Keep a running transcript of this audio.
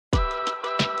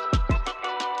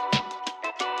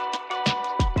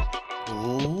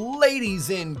Ladies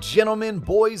and gentlemen,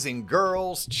 boys and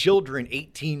girls, children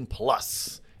 18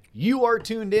 plus, you are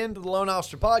tuned in to the Lone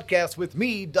Officer Podcast with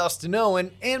me, Dustin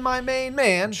Owen, and my main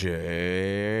man, JC.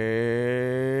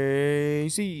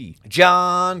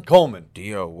 John Coleman.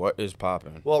 Dio, what is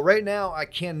popping? Well, right now, I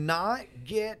cannot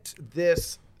get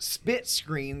this spit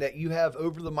screen that you have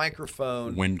over the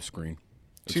microphone. Windscreen.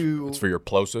 It's for your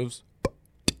plosives?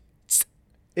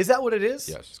 Is that what it is?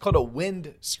 Yes. It's called a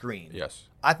wind screen. Yes.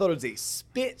 I thought it was a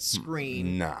spit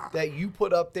screen that you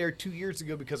put up there 2 years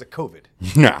ago because of COVID.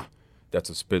 Nah. That's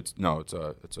a spit. No, it's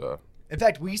a. In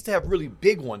fact, we used to have really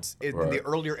big ones in the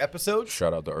earlier episodes.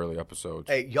 Shout out the early episodes.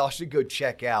 Hey, y'all should go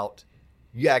check out.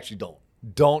 You actually don't.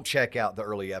 Don't check out the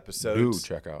early episodes. Do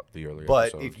check out the early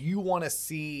episodes. episodes. But if you want to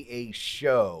see a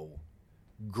show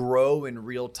grow in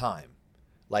real time,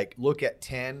 like look at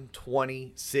 10,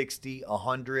 20, 60,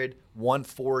 100,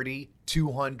 140,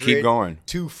 200. Keep going.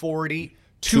 240,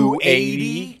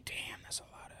 280. Damn, that's a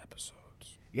lot of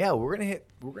episodes. Yeah, we're gonna hit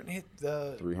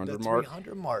the 300 mark.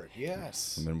 300 mark.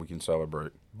 Yes. And then we can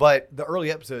celebrate. But the early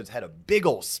episodes had a big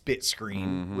old spit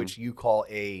screen, which you call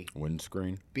a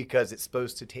windscreen, because it's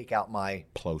supposed to take out my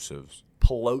plosives.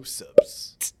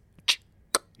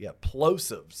 Yeah,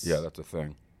 plosives. Yeah, that's a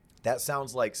thing. That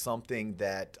sounds like something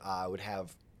that I would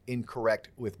have incorrect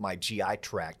with my GI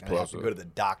tract. And I have to go to the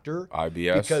doctor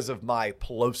IBS because of my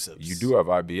plosives. You do have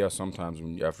IBS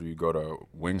sometimes after you go to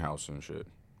Wing House and shit.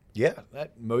 Yeah,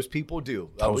 that most people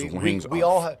do. Those wings we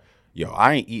all have. Yo,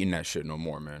 I ain't eating that shit no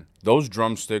more, man. Those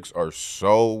drumsticks are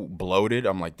so bloated.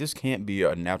 I'm like, this can't be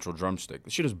a natural drumstick.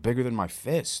 This shit is bigger than my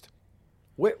fist.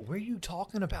 Where are you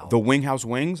talking about? The Wing House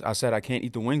wings. I said I can't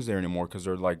eat the wings there anymore because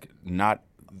they're like not.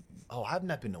 Oh, I've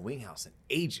not been to Wing House in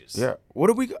ages. Yeah. What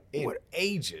do we got?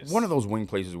 Ages. One of those wing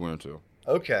places we went to.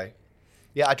 Okay.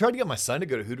 Yeah, I tried to get my son to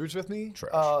go to Hooters with me.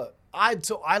 Trash. I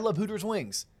love Hooters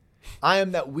wings. I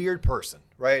am that weird person,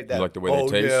 right? That, you like the way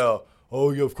they taste?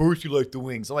 Oh, yeah, of course you like the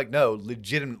wings. I'm like, no,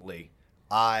 legitimately,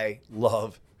 I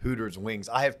love Hooters wings.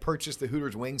 I have purchased the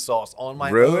Hooters wing sauce on my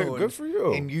own. Really? Good for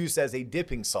you. And used as a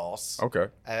dipping sauce. Okay.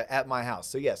 At my house.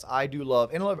 So, yes, I do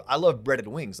love, and I love breaded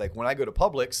wings. Like when I go to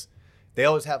Publix, they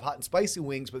always have hot and spicy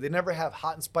wings, but they never have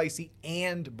hot and spicy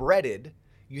and breaded.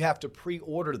 You have to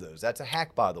pre-order those. That's a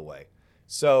hack, by the way.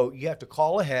 So you have to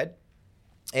call ahead,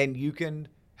 and you can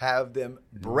have them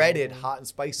breaded hot and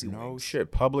spicy wings. No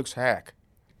shit. Publix hack.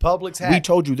 Publix hack. We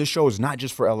told you this show is not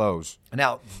just for LOs.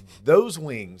 Now, those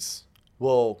wings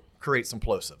will create some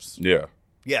plosives. Yeah.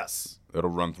 Yes. It'll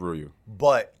run through you.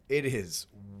 But it is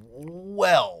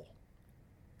well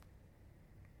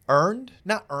earned.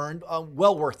 Not earned.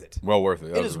 Well worth it. Well worth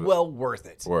it. It is well worth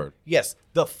it. Word. Yes.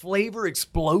 The flavor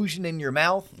explosion in your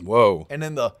mouth. Whoa. And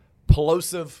then the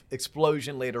plosive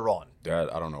explosion later on. Dad,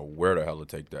 I don't know where the hell to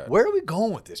take that. Where are we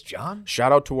going with this, John?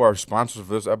 Shout out to our sponsors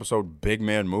for this episode, Big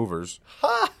Man Movers.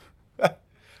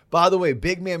 By the way,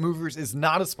 Big Man Movers is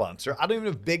not a sponsor. I don't even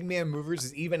know if Big Man Movers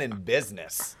is even in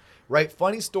business. Right?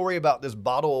 Funny story about this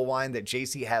bottle of wine that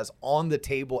JC has on the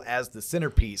table as the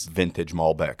centerpiece. Vintage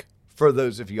Malbec. For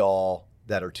those of y'all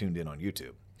that are tuned in on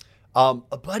YouTube.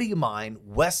 A buddy of mine,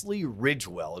 Wesley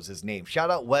Ridgewell is his name. Shout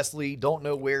out Wesley. Don't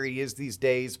know where he is these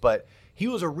days, but he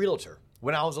was a realtor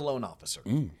when I was a loan officer.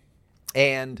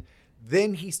 And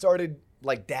then he started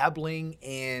like dabbling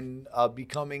in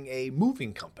becoming a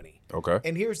moving company. Okay.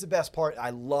 And here's the best part I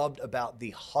loved about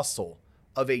the hustle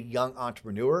of a young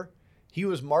entrepreneur. He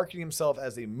was marketing himself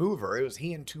as a mover. It was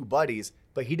he and two buddies,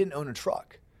 but he didn't own a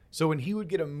truck. So when he would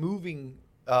get a moving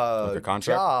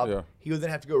job, he would then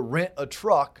have to go rent a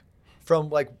truck from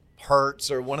like Hertz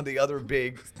or one of the other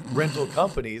big rental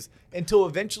companies until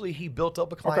eventually he built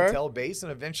up a clientele base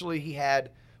and eventually he had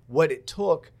what it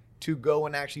took to go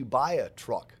and actually buy a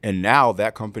truck. And now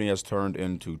that company has turned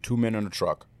into 2 men in a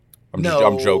truck. I'm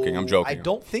joking. I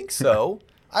don't think so.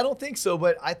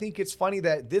 But I think it's funny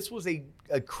that this was a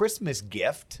Christmas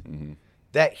gift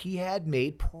that he had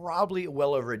made probably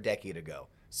well over a decade ago.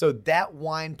 So that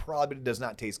wine probably does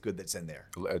not taste good that's in there.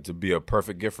 To be a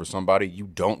perfect gift for somebody you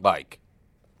don't like.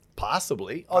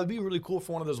 Possibly. Oh, it'd be really cool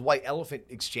for one of those white elephant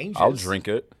exchanges. I'll drink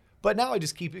it. But now I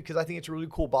just keep it because I think it's a really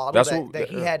cool bottle that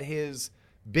he had his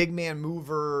Big Man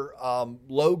Mover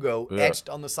logo etched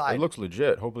on the side. It looks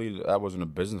legit. Hopefully that wasn't a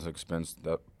business expense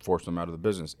that forced him out of the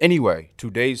business. Anyway,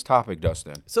 today's topic,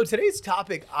 Dustin. So today's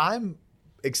topic I'm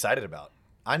excited about.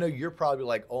 I know you're probably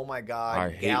like, oh my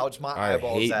God, gouge my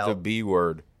eyeballs out. I hate the B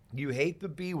word. You hate the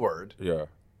B word. Yeah.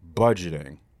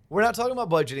 Budgeting. We're not talking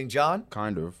about budgeting, John.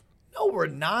 Kind of. No, we're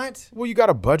not. Well, you got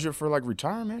a budget for like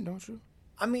retirement, don't you?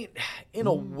 I mean, in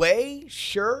a way,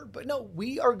 sure. But no,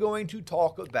 we are going to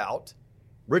talk about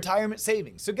retirement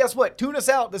savings. So guess what? Tune us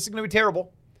out. This is going to be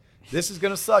terrible. This is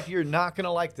going to suck. You're not going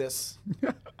to like this.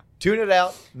 Tune it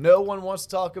out. No one wants to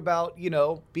talk about,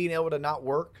 being able to not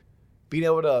work, being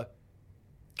able to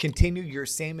continue your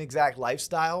same exact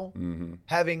lifestyle,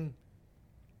 having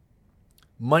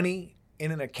money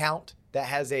in an account that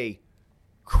has a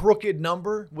crooked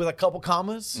number with a couple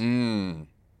commas.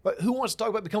 But who wants to talk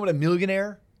about becoming a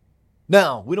millionaire?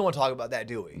 No, we don't want to talk about that,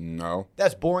 do we? No.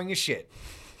 That's boring as shit.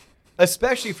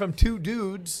 Especially from two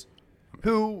dudes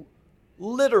who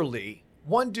literally,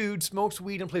 one dude smokes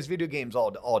weed and plays video games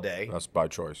all day. That's by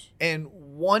choice. And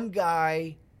one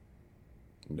guy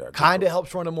Yeah, kind of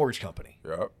helps run a mortgage company.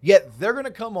 Yep. Yet they're going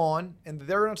to come on and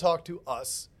they're going to talk to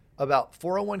us about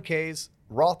 401ks,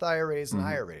 Roth IRAs, and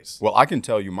IRAs. Well, I can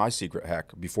tell you my secret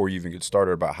hack before you even get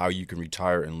started about how you can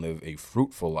retire and live a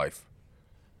fruitful life.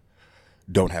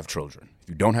 Don't have children. If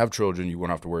you don't have children, you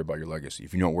won't have to worry about your legacy.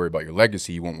 If you don't worry about your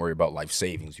legacy, you won't worry about life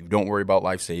savings. If you don't worry about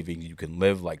life savings, you can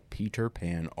live like Peter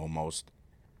Pan almost.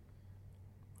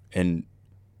 And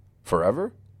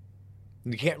forever?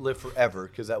 You can't live forever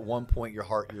because at one point your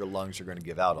heart, your lungs are going to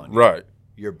give out on you. Right.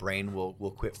 Your brain will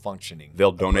quit functioning.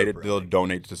 They'll donate it. They'll appropriately.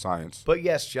 donate to science. But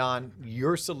yes, John,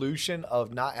 your solution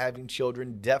of not having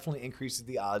children definitely increases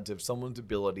the odds of someone's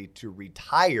ability to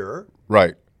retire,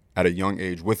 Right. At a young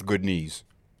age with good knees.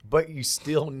 but you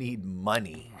still need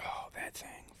money, Oh, that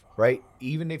thing. right?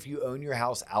 Even if you own your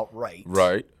house outright.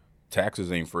 Right. Taxes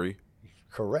ain't free.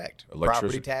 Correct. Electricity.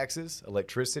 Property taxes,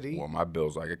 electricity. Well, my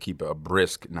bills, I could keep a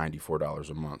brisk $94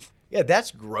 a month. Yeah,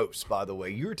 that's gross, by the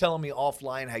way. You were telling me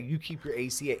offline how you keep your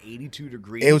AC at 82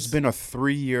 degrees. It's been a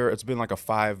 3-year, it's been like a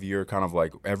 5-year kind of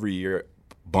like every year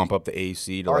bump up the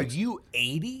AC. To Are like, you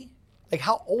 80? Like,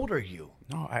 how old are you?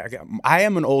 No, I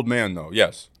am an old man though.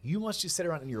 Yes, You must just sit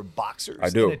around in your boxers I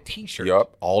do. and a t-shirt.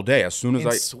 Yup, all day. As soon as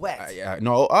And I sweat.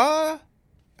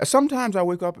 sometimes I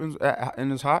wake up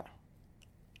and it's hot.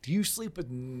 Do you sleep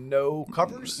with no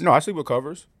covers? No, I sleep with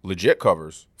covers, legit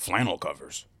covers, flannel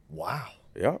covers. Wow.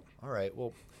 Yep. All right.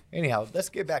 Well, anyhow, let's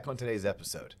get back on today's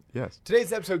episode. Yes.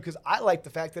 Today's episode, because I like the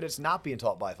fact that it's not being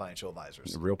taught by financial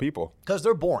advisors Real people. because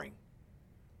they're boring.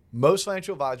 Most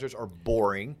financial advisors are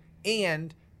boring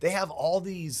and they have all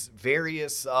these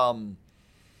various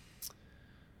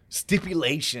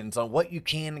stipulations on what you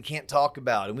can and can't talk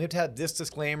about. And we have to have this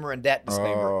disclaimer and that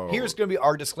disclaimer. Oh. Here's going to be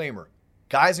our disclaimer.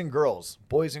 Guys and girls,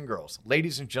 boys and girls,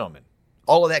 ladies and gentlemen,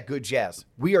 all of that good jazz.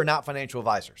 We are not financial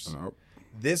advisors. Nope.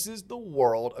 This is the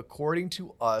world according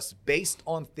to us based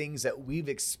on things that we've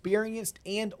experienced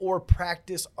and or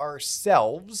practiced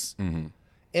ourselves.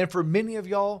 And for many of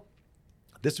y'all,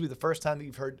 this will be the first time that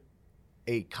you've heard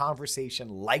a conversation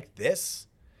like this.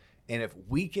 And if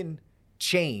we can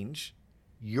change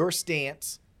your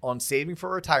stance on saving for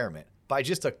retirement by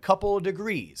just a couple of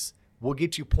degrees, we'll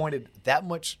get you pointed that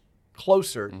much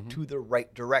closer to the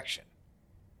right direction.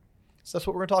 So that's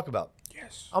what we're going to talk about.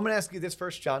 Yes. I'm going to ask you this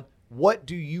first, John. What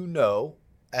do you know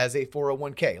as a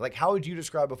 401k? Like, how would you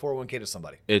describe a 401k to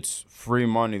somebody? It's free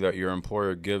money that your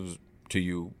employer gives to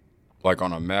you, like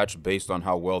on a match based on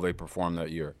how well they perform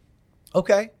that year.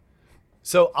 Okay.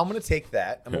 So I'm going to take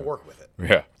that. I'm going to work with it.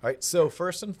 Yeah. All right. So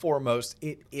first and foremost,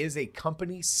 it is a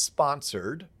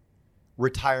company-sponsored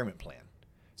retirement plan.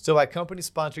 So by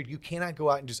company-sponsored, you cannot go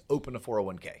out and just open a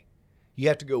 401k. You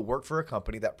have to go work for a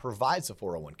company that provides a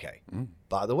 401k.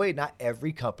 By the way, not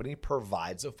every company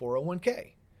provides a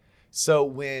 401k. So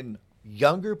when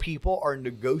younger people are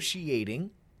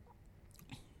negotiating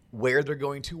where they're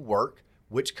going to work,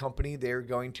 which company they're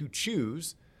going to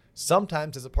choose,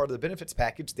 sometimes as a part of the benefits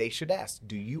package, they should ask,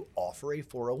 do you offer a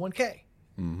 401k?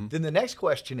 Then the next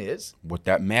question is, What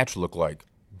that match look like?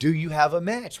 do you have a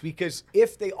match? Because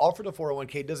if they offered a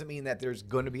 401k, doesn't mean that there's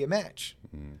going to be a match.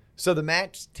 So the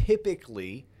match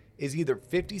typically is either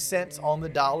 50 cents on the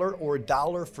dollar or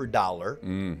dollar for dollar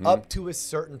up to a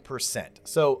certain percent.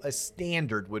 So a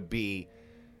standard would be,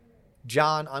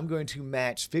 John, I'm going to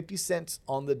match 50 cents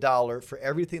on the dollar for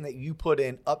everything that you put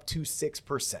in up to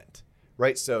 6%,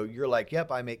 right? So you're like,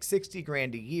 yep, I make 60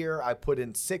 grand a year. I put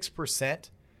in 6%.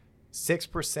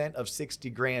 6% of 60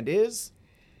 grand is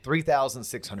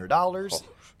 $3,600,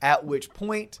 at which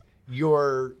point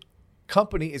your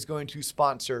company is going to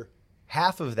sponsor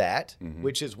half of that,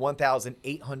 which is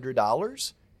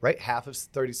 $1,800, right? Half of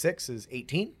 36 is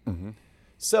 18.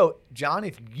 So, John,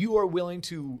 if you are willing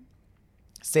to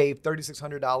save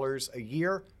 $3,600 a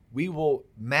year, we will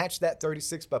match that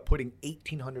 36 by putting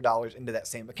 $1,800 into that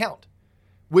same account,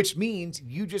 which means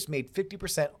you just made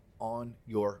 50% on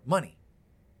your money.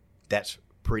 That's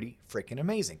pretty freaking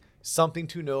amazing. Something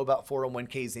to know about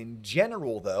 401ks in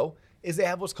general, though, is they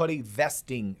have what's called a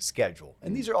vesting schedule.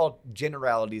 And these are all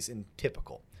generalities and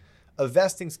typical. A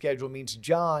vesting schedule means,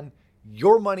 John,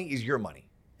 Your money is your money.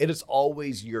 It is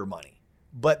always your money.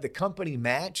 But the company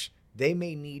match, they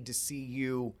may need to see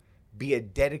you be a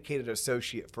dedicated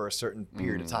associate for a certain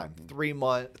period of time.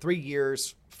 3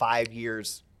 years, 5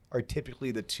 years are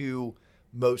typically the two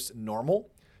most normal.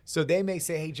 So they may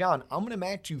say, hey, John, I'm going to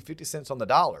match you 50 cents on the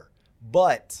dollar.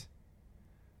 But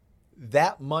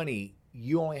that money,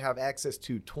 you only have access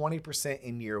to 20%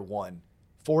 in year 1,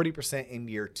 40% in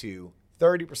year 2,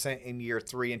 30% in year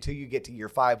 3, until you get to year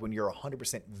 5 when you're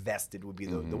 100% vested would be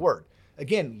the word.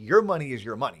 Again, your money is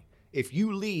your money. If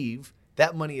you leave,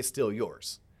 that money is still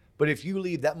yours. But if you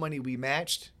leave, that money we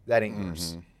matched, that ain't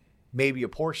yours. Maybe a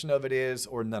portion of it is,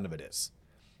 or none of it is.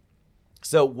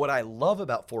 So what I love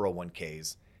about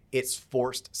 401ks, it's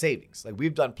forced savings. Like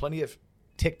we've done plenty of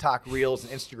TikTok reels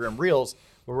and Instagram reels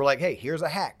where we're like, hey, here's a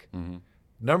hack.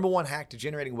 Number one hack to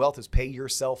generating wealth is pay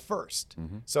yourself first.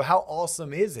 So how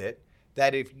awesome is it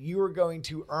that if you are going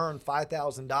to earn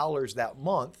 $5,000 that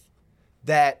month,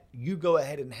 that you go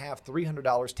ahead and have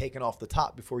 $300 taken off the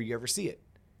top before you ever see it?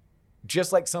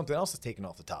 Just like something else is taken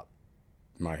off the top.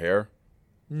 My hair?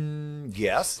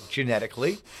 Yes,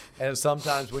 genetically. And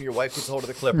sometimes when your wife gets a hold of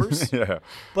the clippers. Yeah.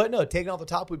 But no, taken off the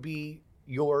top would be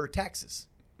your taxes,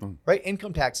 right?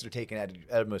 Income taxes are taken out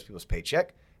of most people's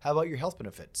paycheck. How about your health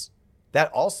benefits?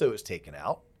 That also is taken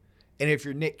out. And if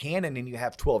you're Nick Cannon and you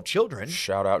have 12 children,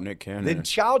 Shout out Nick Cannon. then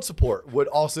child support would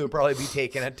also probably be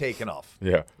taken off.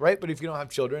 Yeah. Right? But if you don't have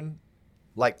children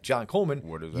like John Coleman,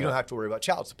 What is you that? don't have to worry about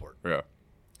child support. Yeah.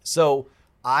 So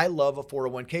I love a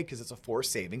 401k because it's a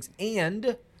forced savings.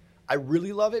 And I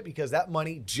really love it because that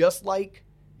money, just like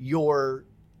your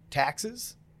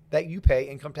taxes that you pay,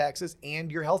 income taxes,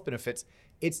 and your health benefits,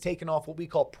 it's taken off what we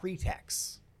call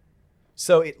pre-tax.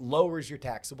 So it lowers your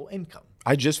taxable income.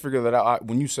 I just figured that out.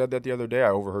 When you said that the other day, I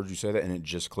overheard you say that, and it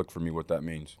just clicked for me what that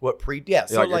means. Yeah.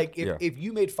 So like if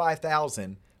you made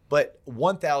 $5,000, but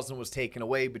 $1,000 was taken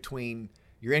away between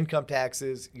your income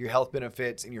taxes, your health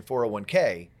benefits, and your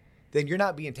 401k, then you're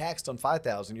not being taxed on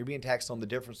 $5,000. You're being taxed on the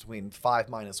difference between 5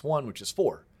 minus 1, which is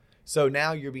 4. So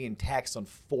now you're being taxed on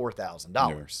 $4,000.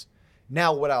 Yeah.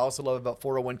 Now, what I also love about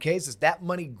 401ks is that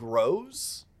money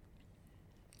grows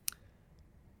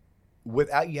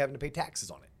without you having to pay taxes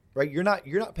on it, right? You're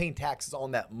not paying taxes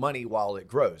on that money while it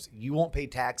grows. You won't pay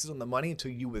taxes on the money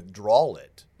until you withdraw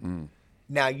it.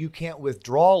 Now, you can't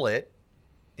withdraw it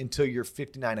until you're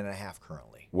 59 and a half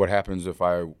currently. What happens if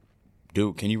I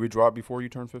do? Can you withdraw it before you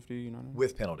turn 50?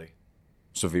 With penalty.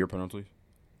 Severe penalties?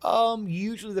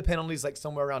 Usually the penalty is like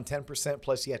somewhere around 10%,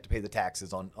 plus you have to pay the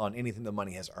taxes on anything the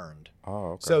money has earned.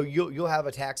 Oh, okay. So you'll have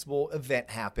a taxable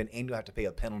event happen and you'll have to pay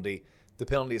a penalty. The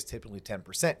penalty is typically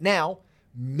 10%. Now,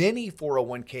 many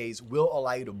 401ks will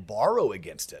allow you to borrow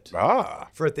against it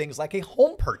for things like a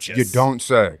home purchase. You don't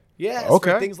say. Yes,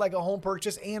 Okay. for things like a home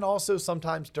purchase, and also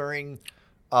sometimes during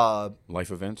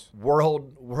Life events?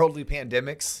 worldly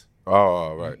pandemics.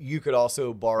 Oh, right. You could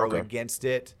also borrow Okay. against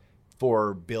it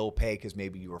for bill pay because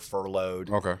maybe you were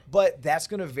furloughed. Okay. But that's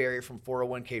going to vary from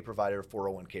 401k provider to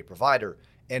 401k provider.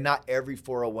 And not every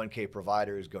 401k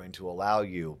provider is going to allow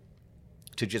you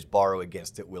to just borrow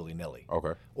against it willy-nilly.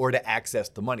 Okay. Or to access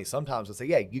the money. Sometimes they'll say,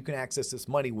 yeah, you can access this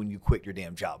money when you quit your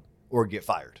damn job or get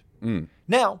fired.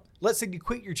 Now, let's say you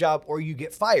quit your job or you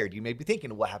get fired. You may be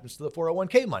thinking, what happens to the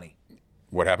 401k money?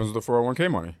 What happens to the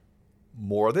 401k money?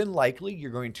 More than likely,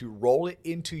 you're going to roll it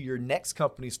into your next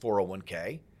company's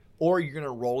 401k, or you're going to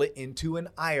roll it into an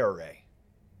IRA.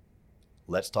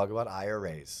 Let's talk about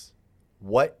IRAs.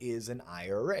 What is an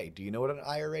IRA? Do you know what an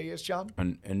IRA is, John?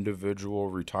 An individual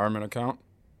retirement account?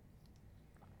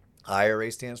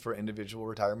 IRA stands for individual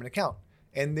retirement account.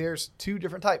 And there's two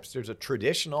different types. There's a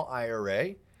traditional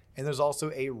IRA, and there's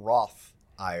also a Roth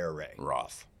IRA.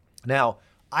 Roth. Now,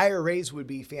 IRAs would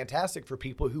be fantastic for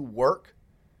people who work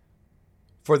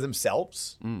for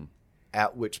themselves,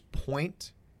 at which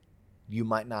point you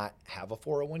might not have a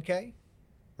 401k,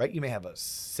 right? You may have a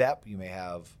SEP, you may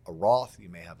have a Roth, you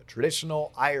may have a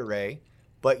traditional IRA,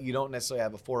 but you don't necessarily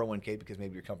have a 401k because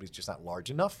maybe your company's just not large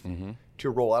enough to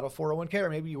roll out a 401k, or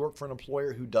maybe you work for an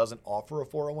employer who doesn't offer a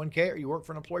 401k, or you work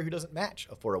for an employer who doesn't match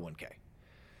a 401k.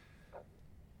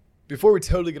 Before we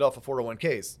totally get off of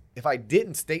 401ks, if I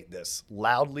didn't state this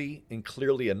loudly and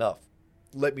clearly enough,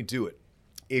 let me do it.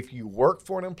 If you work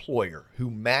for an employer who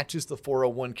matches the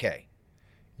 401k,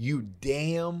 you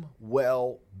damn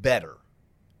well better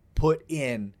put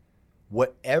in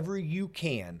whatever you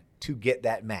can to get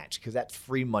that match, because that's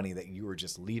free money that you are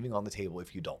just leaving on the table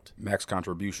if you don't. Max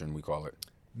contribution, we call it.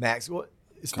 Well,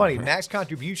 it's funny. Max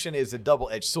contribution is a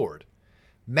double-edged sword.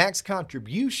 Max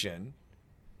contribution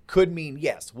could mean,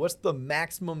 yes, what's the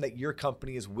maximum that your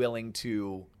company is willing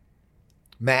to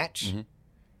match?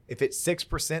 If it's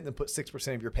 6%, then put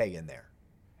 6% of your pay in there.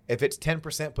 If it's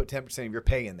 10%, put 10% of your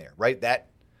pay in there, right? That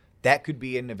could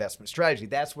be an investment strategy.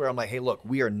 That's where I'm like, hey, look,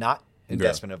 we are not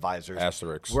investment advisors.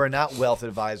 Asterisks. We're not wealth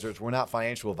advisors. We're not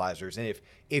financial advisors. And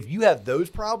if you have those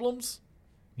problems,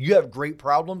 you have great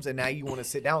problems, and now you want to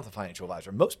sit down with a financial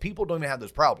advisor. Most people don't even have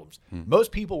those problems.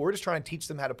 Most people, we're just trying to teach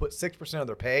them how to put 6% of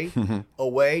their pay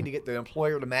away to get the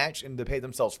employer to match and to pay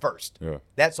themselves first. Yeah.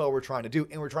 That's all we're trying to do.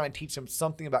 And we're trying to teach them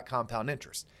something about compound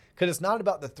interest. Because it's not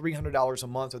about the $300 a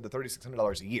month or the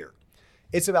 $3,600 a year.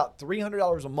 It's about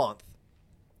 $300 a month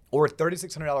or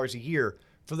 $3,600 a year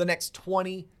for the next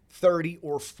 20, 30,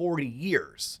 or 40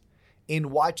 years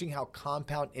in watching how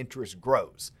compound interest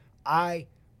grows. I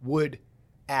would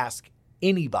ask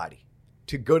anybody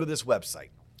to go to this website,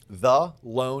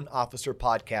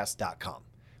 theloanofficerpodcast.com.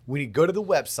 When you go to the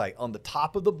website, on the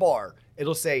top of the bar,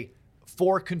 it'll say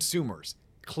for consumers.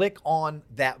 Click on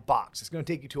that box. It's going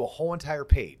to take you to a whole entire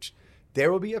page.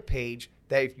 There will be a page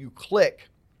that if you click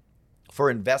for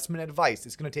investment advice,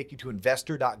 it's going to take you to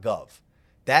investor.gov.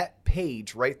 That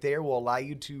page right there will allow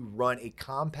you to run a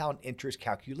compound interest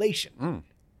calculation.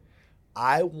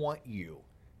 I want you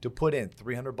to put in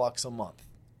 $300 a month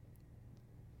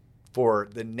for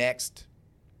the next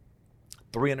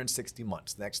 360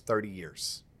 months, the next 30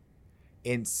 years,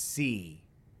 and see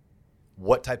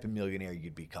what type of millionaire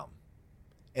you'd become.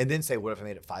 And then say, what if I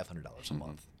made it $500 a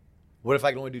month? What if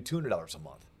I can only do $200 a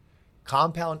month?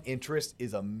 Compound interest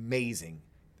is amazing.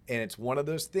 And it's one of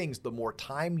those things, the more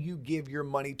time you give your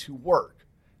money to work,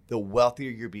 the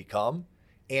wealthier you become.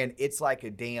 And it's like a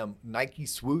damn Nike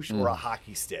swoosh or a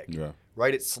hockey stick,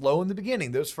 right? It's slow in the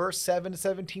beginning. Those first 7 to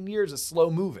 17 years is slow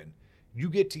moving. You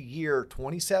get to year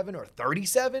 27 or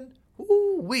 37,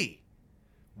 woo-wee.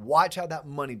 Watch how that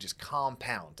money just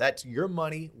compounds. That's your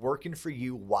money working for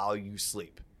you while you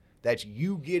sleep. That's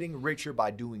you getting richer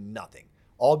by doing nothing.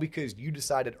 All because you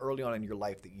decided early on in your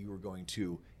life that you were going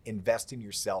to invest in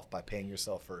yourself by paying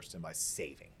yourself first and by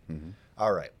saving.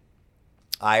 All right.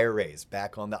 IRAs,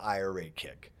 back on the IRA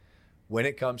kick. When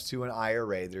it comes to an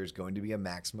IRA, there's going to be a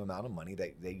maximum amount of money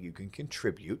that you can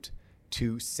contribute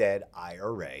to said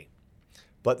IRA.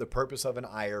 But the purpose of an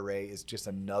IRA is just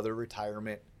another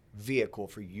retirement vehicle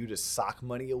for you to sock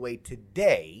money away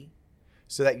today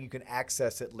so that you can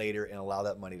access it later and allow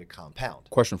that money to compound.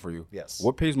 Question for you. Yes.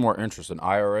 What pays more interest, an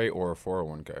IRA or a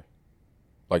 401k?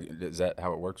 Like, is that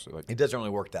how it works? Like, it doesn't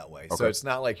really work that way. Okay. So it's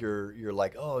not like you're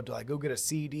like, oh, do I go get a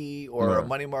CD or a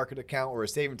money market account or a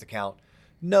savings account?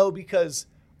 No, because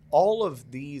all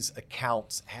of these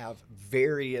accounts have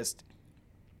various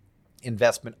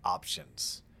investment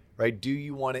options, right? Do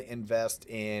you want to invest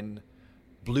in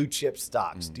blue chip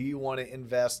stocks? Do you want to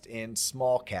invest in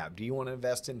small cap? Do you want to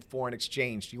invest in foreign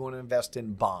exchange? Do you want to invest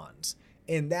in bonds?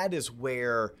 And that is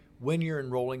where, when you're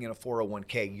enrolling in a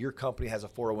 401k, your company has a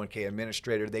 401k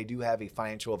administrator. They do have a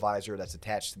financial advisor that's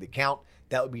attached to the account.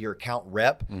 That would be your account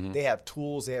rep. They have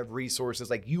tools, they have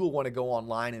resources. Like, you will want to go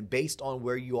online, and based on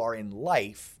where you are in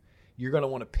life, you're going to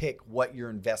want to pick what your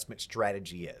investment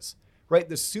strategy is, right?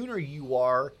 The sooner you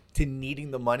are to needing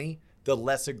the money, the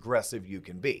less aggressive you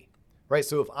can be, right?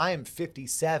 So if I am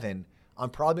 57, I'm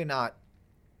probably not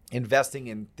investing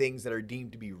in things that are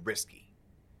deemed to be risky,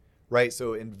 right?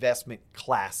 So investment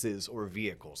classes or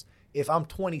vehicles. If I'm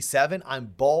 27, I'm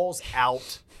balls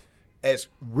out as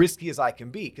risky as I can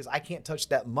be because I can't touch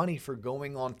that money for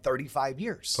going on 35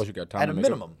 years. Plus you got time at a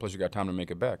minimum. Plus you got time to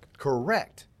make it back.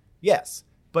 Correct. Yes.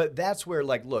 But that's where,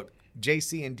 like, look,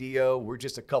 JC and Dio, we're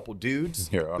just a couple dudes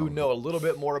who know a little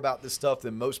bit more about this stuff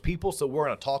than most people. So we're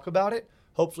going to talk about it,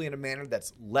 hopefully in a manner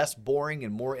that's less boring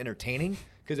and more entertaining.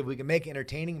 Because if we can make it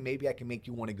entertaining, maybe I can make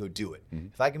you want to go do it.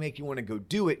 If I can make you want to go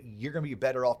do it, you're going to be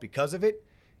better off because of it.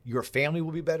 Your family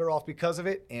will be better off because of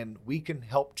it. And we can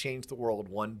help change the world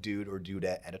one dude or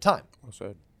dudette at a time. Well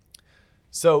said.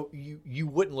 So you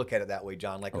wouldn't look at it that way,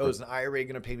 John. Like, oh, is an IRA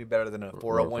going to pay me better than a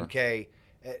 401k?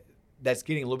 That's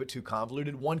getting a little bit too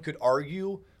convoluted. One could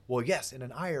argue, well, yes, in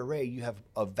an IRA, you have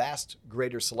a vast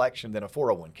greater selection than a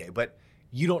 401k. But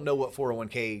you don't know what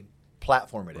 401k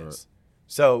platform it is.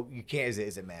 So you can't,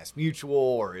 is it Mass Mutual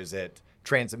or is it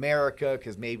Transamerica?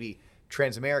 Because maybe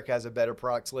Transamerica has a better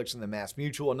product selection than Mass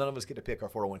Mutual. And none of us get to pick our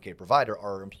 401k provider.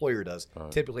 Our employer does,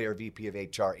 typically our VP of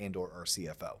HR and or our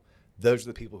CFO. Those are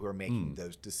the people who are making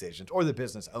those decisions, or the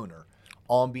business owner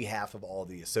on behalf of all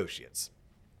the associates.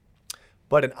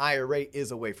 But an IRA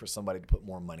is a way for somebody to put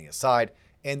more money aside.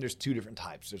 And there's two different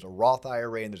types. There's a Roth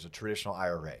IRA and there's a traditional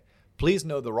IRA. Please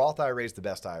know the Roth IRA is the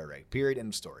best IRA, period, end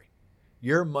of story.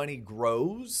 Your money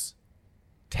grows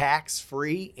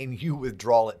tax-free and you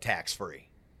withdraw it tax-free.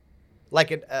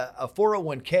 Like a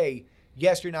 401k,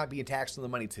 yes, you're not being taxed on the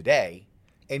money today.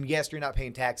 And yes, you're not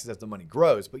paying taxes as the money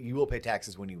grows, but you will pay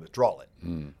taxes when you withdraw it.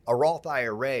 A Roth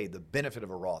IRA, the benefit of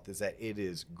a Roth is that it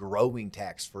is growing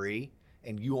tax-free,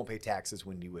 and you won't pay taxes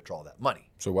when you withdraw that money.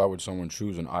 So why would someone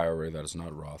choose an IRA that is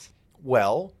not Roth?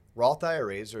 Well, Roth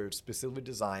IRAs are specifically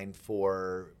designed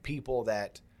for people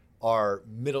that are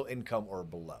middle income or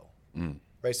below.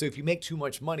 Right? So if you make too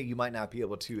much money, you might not be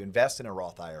able to invest in a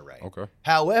Roth IRA. Okay.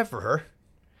 However,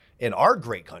 in our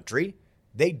great country,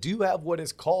 they do have what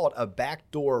is called a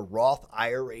backdoor Roth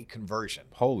IRA conversion.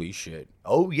 Holy shit.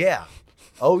 Oh, yeah.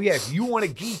 Oh, yeah. If you want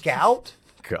to geek out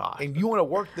God. and you want to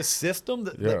work the system,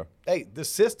 hey, the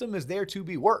system is there to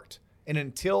be worked. And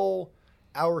until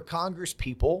our Congress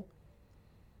people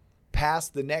pass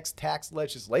the next tax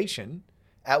legislation,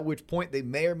 at which point they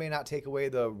may or may not take away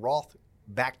the Roth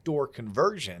backdoor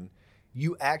conversion,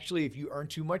 you actually, if you earn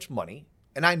too much money,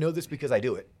 and I know this because I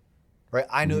do it, right?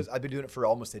 I know this, I've been doing it for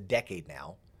almost a decade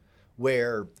now,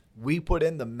 where we put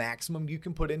in the maximum you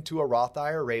can put into a Roth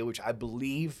IRA, which I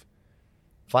believe,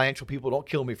 financial people don't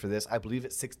kill me for this, I believe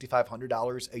it's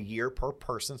 $6,500 a year per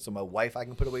person. So my wife, I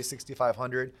can put away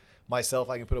 $6,500. Myself,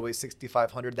 I can put away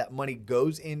 $6,500. That money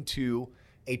goes into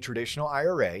a traditional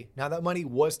IRA. Now that money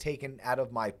was taken out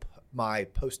of my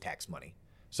post-tax money.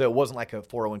 So it wasn't like a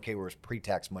 401k where it was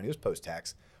pre-tax money, it was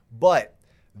post-tax. But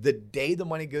the day the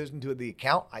money goes into the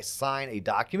account, I sign a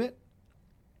document.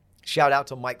 Shout out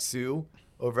to Mike Sue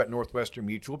over at Northwestern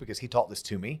Mutual because he taught this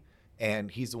to me.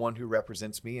 And he's the one who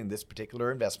represents me in this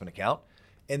particular investment account.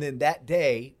 And then that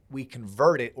day, we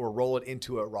convert it or roll it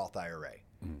into a Roth IRA.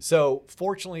 So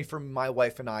fortunately for my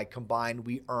wife and I, combined,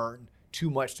 we earn too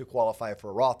much to qualify for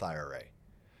a Roth IRA.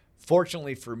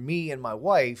 Fortunately for me and my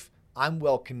wife, I'm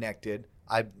well connected.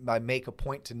 I make a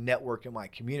point to network in my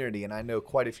community, and I know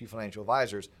quite a few financial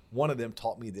advisors. One of them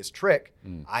taught me this trick.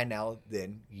 I now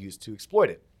then use to exploit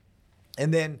it.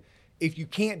 And then if you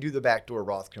can't do the backdoor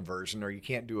Roth conversion or you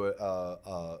can't do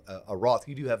a Roth,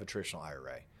 you do have a traditional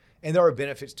IRA. And there are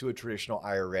benefits to a traditional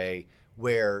IRA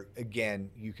where,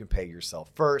 again, you can pay yourself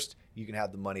first. You can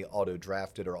have the money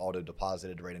auto-drafted or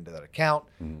auto-deposited right into that account.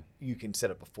 You can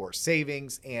set up a forced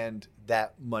savings, and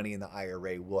that money in the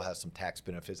IRA will have some tax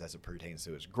benefits as it pertains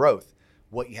to its growth.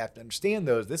 What you have to understand,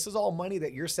 though, is this is all money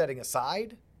that you're setting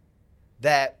aside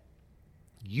that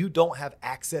you don't have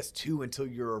access to until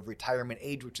your retirement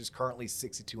age, which is currently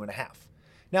 62 and a half.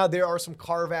 Now, there are some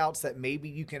carve-outs that maybe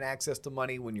you can access the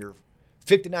money when you're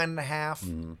 59 and a half.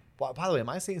 By the way, am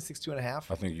I saying 62 and a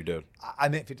half? I think you did. I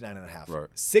meant 59 and a half. Right.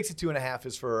 62 and a half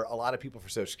is for a lot of people for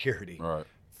Social Security. Right.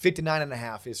 59 and a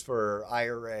half is for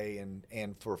IRA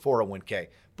and for 401k.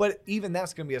 But even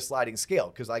that's going to be a sliding scale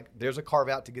because like there's a carve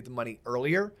out to get the money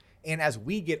earlier. And as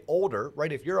we get older,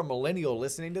 right, if you're a millennial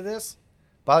listening to this,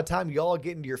 by the time y'all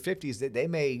get into your 50s, they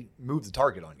may move the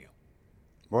target on you.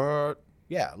 What?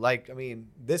 Yeah, like, I mean,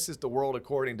 this is the world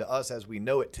according to us as we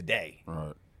know it today.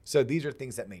 Right. So these are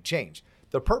things that may change.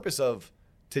 The purpose of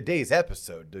today's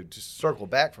episode, to just circle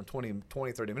back from 20,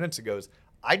 30 minutes ago, is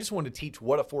I just want to teach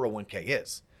what a 401k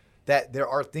is. That there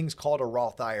are things called a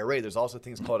Roth IRA. There's also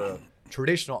things called a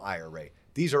traditional IRA.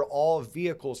 These are all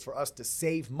vehicles for us to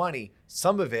save money.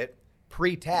 Some of it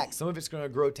pre-tax. Some of it's going to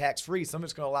grow tax-free. Some of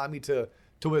it's going to allow me to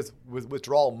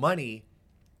withdraw money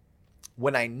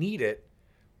when I need it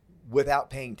without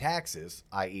paying taxes,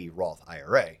 i.e. Roth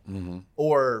IRA.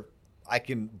 Or I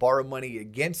can borrow money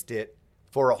against it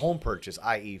for a home purchase,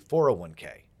 i.e.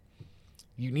 401k.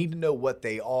 You need to know what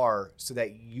they are so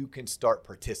that you can start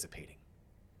participating,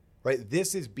 right?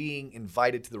 This is being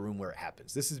invited to the room where it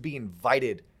happens. This is being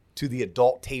invited to the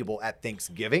adult table at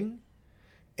Thanksgiving.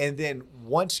 And then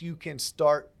once you can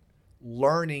start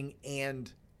learning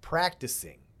and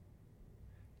practicing,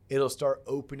 it'll start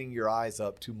opening your eyes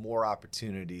up to more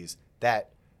opportunities. That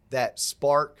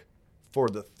spark for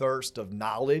the thirst of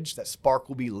knowledge, that spark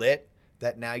will be lit,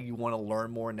 that now you want to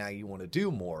learn more, now you want to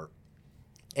do more.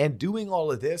 And doing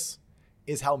all of this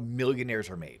is how millionaires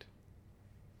are made.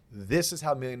 This is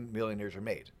how millionaires are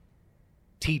made.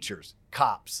 Teachers,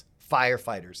 cops,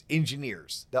 firefighters,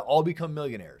 engineers, that all become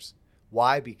millionaires.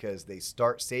 Why? Because they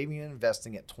start saving and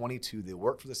investing at 22. They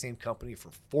work for the same company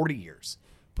for 40 years,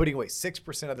 putting away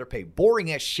 6% of their pay.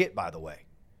 Boring as shit, by the way.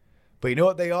 But you know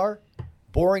what they are?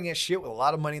 Boring as shit with a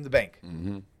lot of money in the bank.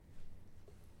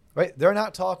 Right? They're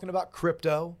not talking about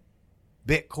crypto,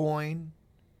 Bitcoin.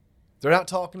 They're not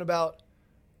talking about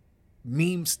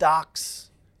meme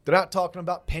stocks. They're not talking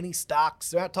about penny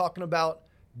stocks. They're not talking about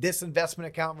this investment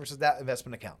account versus that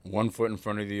investment account. One foot in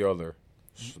front of the other.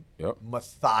 Yep.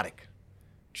 Methodic.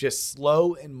 Just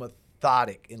slow and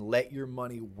methodic and let your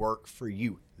money work for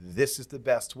you. This is the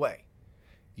best way.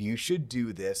 you should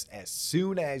do this as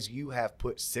soon as you have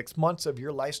put 6 months of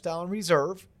your lifestyle in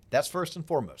reserve. That's first and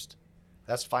foremost.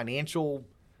 That's financial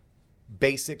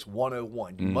basics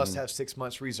 101. You must have 6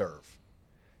 months reserve.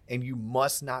 And you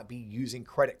must not be using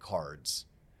credit cards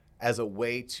as a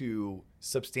way to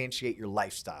substantiate your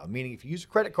lifestyle. Meaning if you use a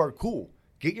credit card, cool.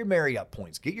 Get your Marriott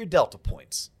points. Get your Delta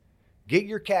points. Get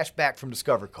your cash back from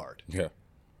Discover Card. Yeah.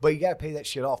 But you got to pay that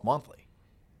shit off monthly,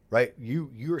 right?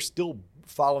 You're still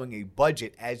following a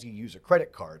budget as you use a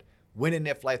credit card. When and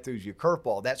if life throws you a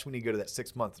curveball, that's when you go to that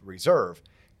 6 month reserve.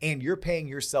 And you're paying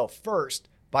yourself first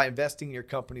by investing in your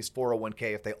company's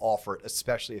 401k if they offer it,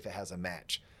 especially if it has a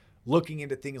match. Looking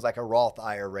into things like a Roth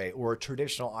IRA or a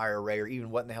traditional IRA, or even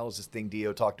what in the hell is this thing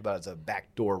Dio talked about as a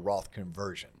backdoor Roth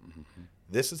conversion.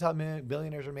 This is how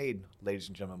billionaires are made, ladies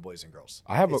and gentlemen, boys and girls.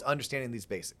 It's understanding these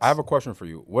basics. I have a question for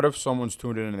you. What if someone's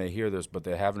tuned in and they hear this, but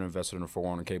they haven't invested in a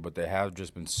 401k, but they have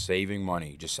just been saving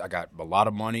money? I got a lot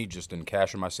of money just in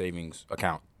cash in my savings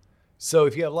account. So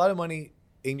if you have a lot of money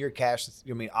in your cash,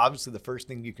 I mean, obviously the first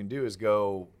thing you can do is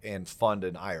go and fund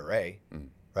an IRA,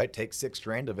 right? Take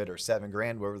 $6,000 of it or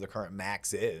 $7,000, wherever the current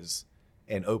max is,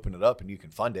 and open it up and you can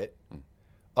fund it.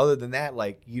 Other than that,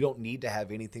 like, you don't need to have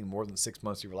anything more than 6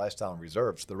 months of your lifestyle in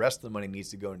reserves. The rest of the money needs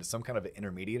to go into some kind of an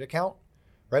intermediate account,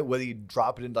 right? Whether you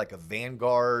drop it into like a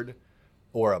Vanguard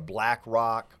or a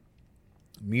BlackRock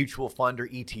mutual fund or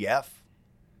ETF.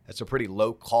 That's a pretty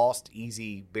low cost,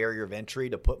 easy barrier of entry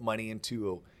to put money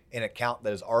into an account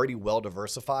that is already well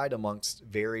diversified amongst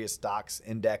various stocks,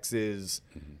 indexes,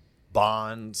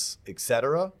 bonds,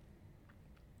 etc.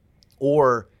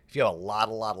 Or if you have a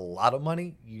lot of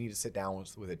money, you need to sit down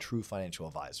with a true financial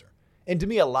advisor. And to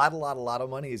me, a lot of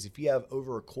money is if you have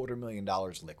over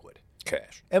 $250,000 liquid.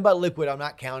 Cash. And by liquid, I'm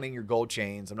not counting your gold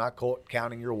chains. I'm not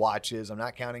counting your watches. I'm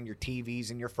not counting your TVs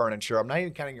and your furniture. I'm not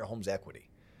even counting your home's equity.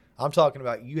 I'm talking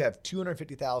about you have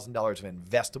 $250,000 of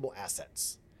investable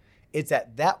assets. It's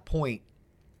at that point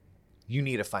you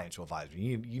need a financial advisor.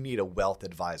 You need a wealth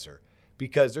advisor,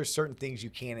 because there's certain things you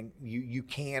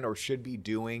can or should be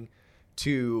doing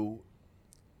to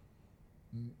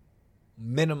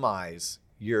minimize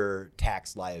your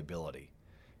tax liability,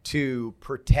 to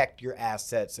protect your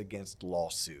assets against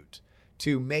lawsuit,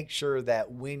 to make sure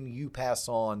that when you pass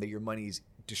on, that your money's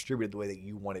distributed the way that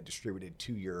you want it distributed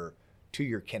to your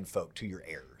kinfolk, to your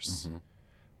heirs.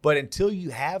 But until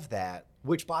you have that,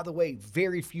 which, by the way,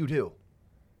 very few do.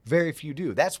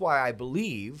 That's why I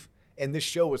believe, and this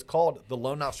show is called the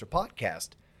Loan Officer Podcast,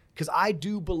 because I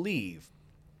do believe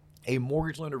a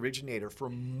mortgage loan originator for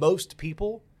most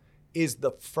people is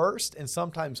the first and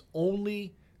sometimes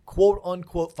only quote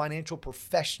unquote financial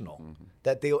professional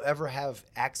that they'll ever have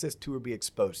access to or be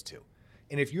exposed to.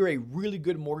 And if you're a really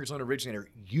good mortgage loan originator,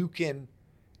 you can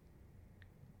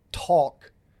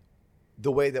talk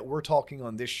the way that we're talking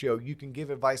on this show. You can give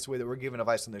advice the way that we're giving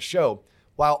advice on this show,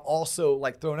 while also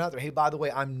like throwing out there, hey, by the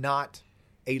way, I'm not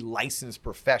a licensed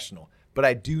professional, but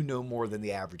I do know more than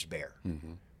the average bear,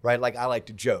 right? Like I like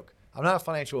to joke, I'm not a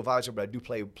financial advisor, but I do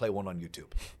play one on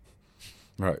YouTube.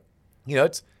 Right. You know,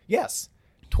 it's, yes,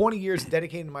 20 years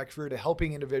dedicating my career to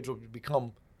helping individuals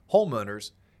become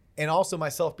homeowners, and also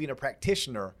myself being a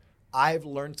practitioner, I've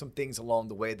learned some things along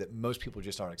the way that most people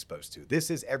just aren't exposed to. This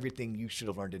is everything you should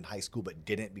have learned in high school, but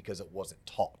didn't because it wasn't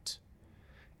taught.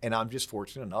 And I'm just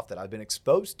fortunate enough that I've been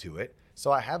exposed to it.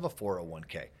 So I have a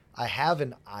 401k. I have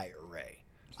an IRA.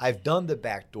 I've done the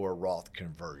backdoor Roth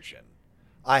conversion.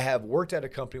 I have worked at a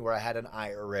company where I had an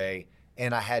IRA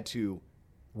and I had to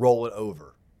roll it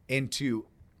over into,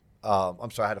 I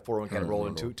had a 401k to roll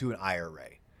into an IRA.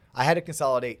 I had to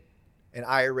consolidate an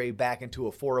IRA back into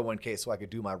a 401k so I could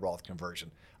do my Roth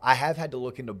conversion. I have had to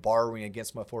look into borrowing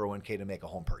against my 401k to make a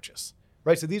home purchase,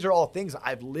 right? So these are all things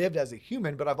I've lived as a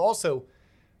human, but I've also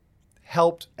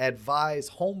helped advise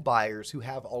home buyers who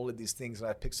have all of these things, and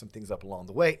I've picked some things up along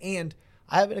the way. And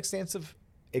I have an expansive.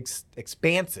 If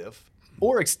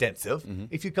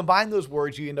you combine those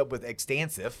words, you end up with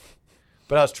extensive.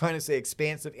 But I was trying to say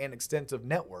expansive and extensive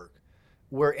network,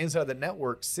 where inside the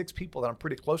network, 6 people that I'm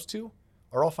pretty close to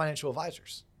are all financial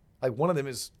advisors. Like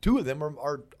two of them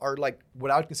are like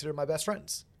what I would consider my best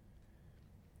friends.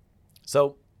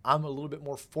 So I'm a little bit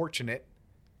more fortunate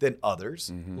than others,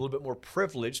 a little bit more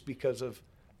privileged because of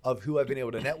who I've been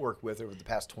able to network with over the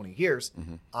past 20 years.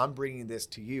 I'm bringing this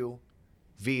to you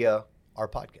via our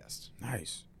podcast.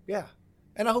 Nice. Yeah.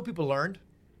 And I hope people learned.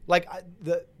 Like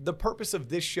the purpose of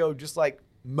this show, just like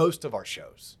most of our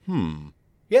shows.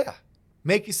 Yeah.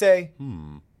 Make you say,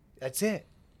 that's it.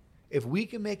 If we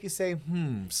can make you say,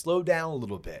 slow down a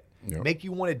little bit, make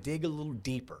you want to dig a little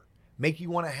deeper, make you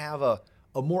want to have a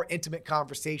a more intimate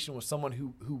conversation with someone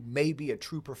who may be a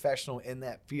true professional in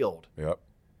that field, Yep.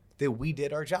 then we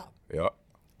did our job. Yep.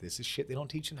 This is shit they don't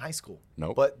teach in high school.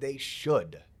 Nope. But they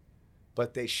should.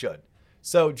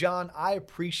 So, John, I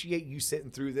appreciate you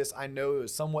sitting through this. I know it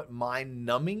was somewhat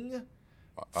mind-numbing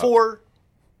for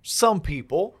some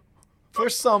people.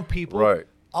 Right.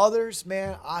 Others,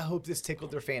 man, I hope this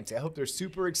tickled their fancy. I hope they're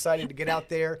super excited to get out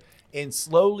there and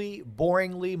slowly,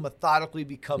 boringly, methodically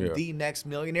become the next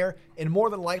millionaire, and more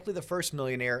than likely the first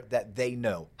millionaire that they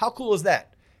know. How cool is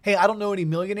that? Hey, I don't know any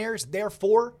millionaires,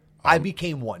 therefore I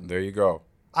became one. There you go.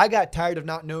 I got tired of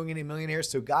not knowing any millionaires,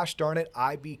 so gosh darn it,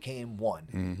 I became one.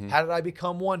 Mm-hmm. How did I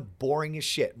become one? Boring as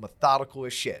shit, methodical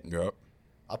as shit. Yep.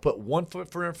 I put one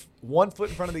foot in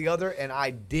front of the other, and I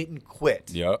didn't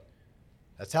quit. Yep.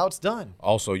 That's how it's done.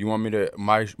 Also, you want me to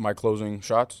my closing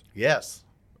shots? Yes.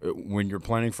 When you're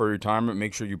planning for retirement,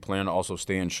 make sure you plan to also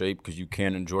stay in shape, because you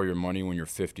can't enjoy your money when you're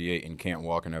 58 and can't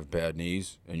walk and have bad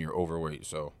knees and you're overweight.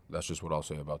 So that's just what I'll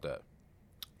say about that.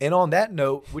 And on that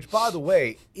note, which by the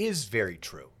way is very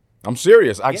true. I'm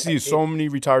serious. I see so many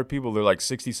retired people. They're like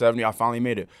 60, 70. I finally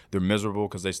made it. They're miserable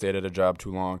because they stayed at a job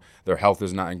too long. Their health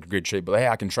is not in good shape. But hey,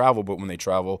 I can travel. But when they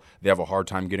travel, they have a hard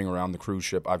time getting around the cruise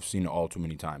ship. I've seen it all too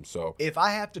many times. So if I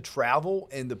have to travel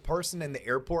and the person in the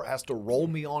airport has to roll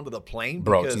me onto the plane,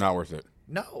 bro, it's not worth it.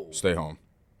 No. Stay home.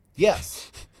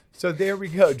 Yes. So there we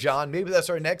go, John. Maybe that's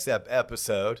our next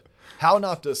episode. How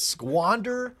not to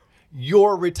squander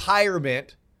your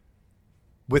retirement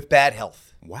with bad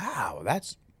health. Wow,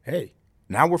 hey.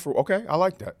 Now okay. I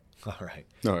like that. All right.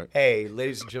 All right. Hey,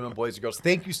 ladies and gentlemen, boys and girls,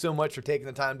 thank you so much for taking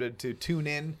the time to tune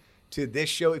in to this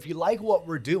show. If you like what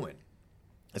we're doing,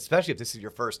 especially if this is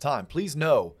your first time, please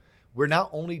know we're not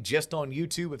only just on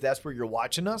YouTube, if that's where you're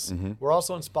watching us, we're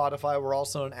also on Spotify, we're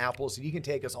also on Apple, so you can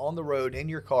take us on the road in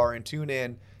your car and tune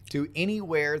in to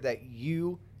anywhere that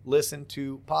you listen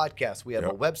to podcasts. We have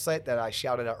a website that I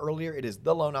shouted out earlier. It is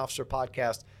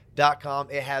theloanofficerpodcast.com.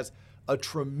 It has a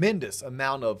tremendous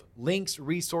amount of links,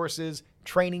 resources,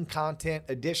 training content,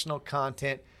 additional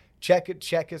content. Check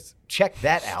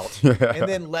that out. And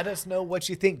then let us know what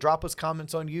you think. Drop us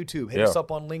comments on YouTube. Hit us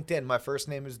up on LinkedIn. My first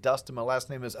name is Dustin. My last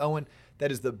name is Owen.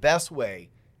 That is the best way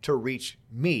to reach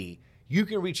me. You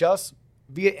can reach us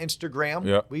via Instagram.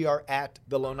 Yep. We are at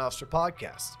the Loan Officer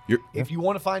Podcast. You're- If you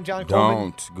want to find John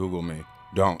Coleman, Don't Google me.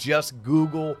 Don't. just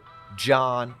Google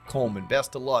John Coleman.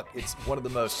 Best of luck. It's one of the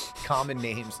most common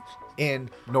names in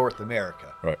North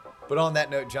America. Right. But on that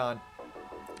note, John,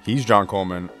 He's John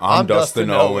Coleman. I'm Dustin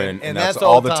Owen. and And that's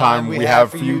all the time we have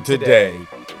for you today.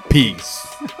 Peace.